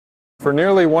For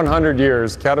nearly 100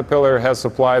 years, Caterpillar has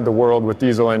supplied the world with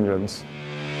diesel engines.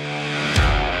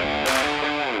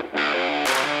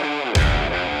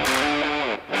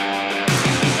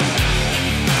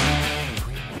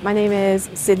 My name is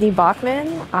Sydney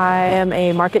Bachman. I am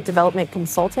a market development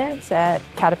consultant at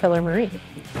Caterpillar Marine.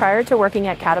 Prior to working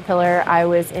at Caterpillar, I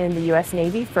was in the U.S.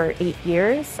 Navy for 8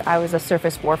 years. I was a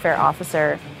surface warfare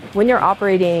officer. When you're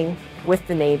operating with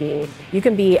the Navy, you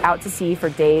can be out to sea for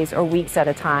days or weeks at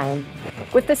a time.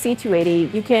 With the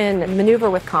C280, you can maneuver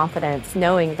with confidence,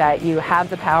 knowing that you have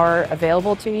the power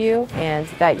available to you and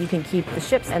that you can keep the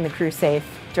ships and the crew safe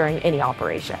during any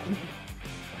operation.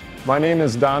 My name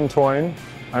is Don Toyne.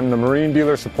 I'm the Marine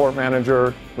Dealer Support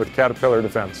Manager with Caterpillar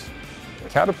Defense.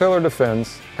 Caterpillar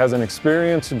Defense has an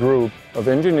experienced group of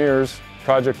engineers,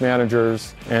 project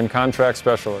managers, and contract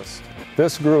specialists.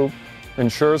 This group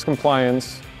ensures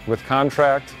compliance with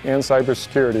contract and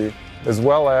cybersecurity, as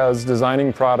well as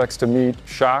designing products to meet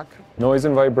shock, noise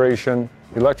and vibration,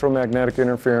 electromagnetic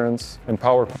interference, and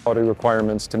power quality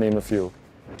requirements, to name a few.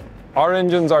 Our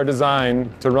engines are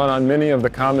designed to run on many of the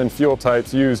common fuel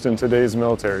types used in today's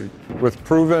military, with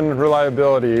proven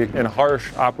reliability in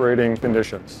harsh operating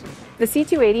conditions. The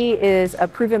C280 is a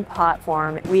proven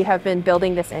platform. We have been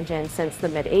building this engine since the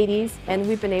mid-'80s, and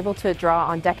we've been able to draw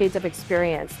on decades of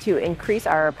experience to increase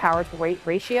our power-to-weight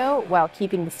ratio while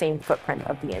keeping the same footprint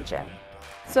of the engine.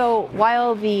 So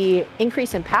while the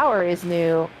increase in power is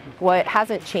new, what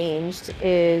hasn't changed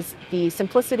is the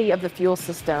simplicity of the fuel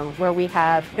system, where we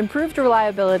have improved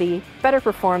reliability, better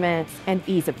performance, and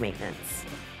ease of maintenance.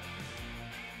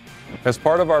 As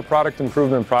part of our product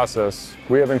improvement process,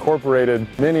 we have incorporated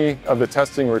many of the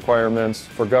testing requirements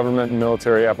for government and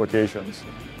military applications.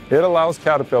 It allows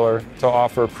Caterpillar to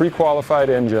offer pre-qualified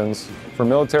engines for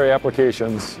military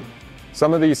applications.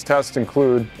 Some of these tests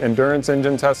include endurance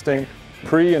engine testing,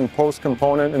 pre- and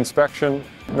post-component inspection,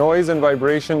 noise and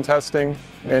vibration testing,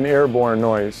 and airborne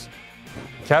noise.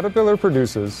 Caterpillar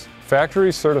produces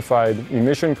factory-certified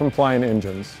emission-compliant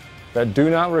engines that do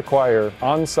not require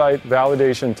on-site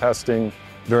validation testing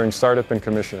during startup and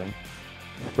commissioning.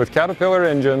 With Caterpillar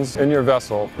engines in your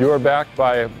vessel, you are backed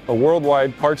by a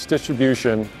worldwide parts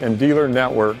distribution and dealer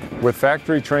network with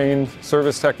factory-trained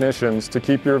service technicians to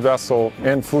keep your vessel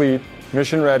and fleet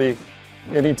mission-ready,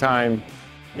 anytime,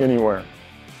 anywhere.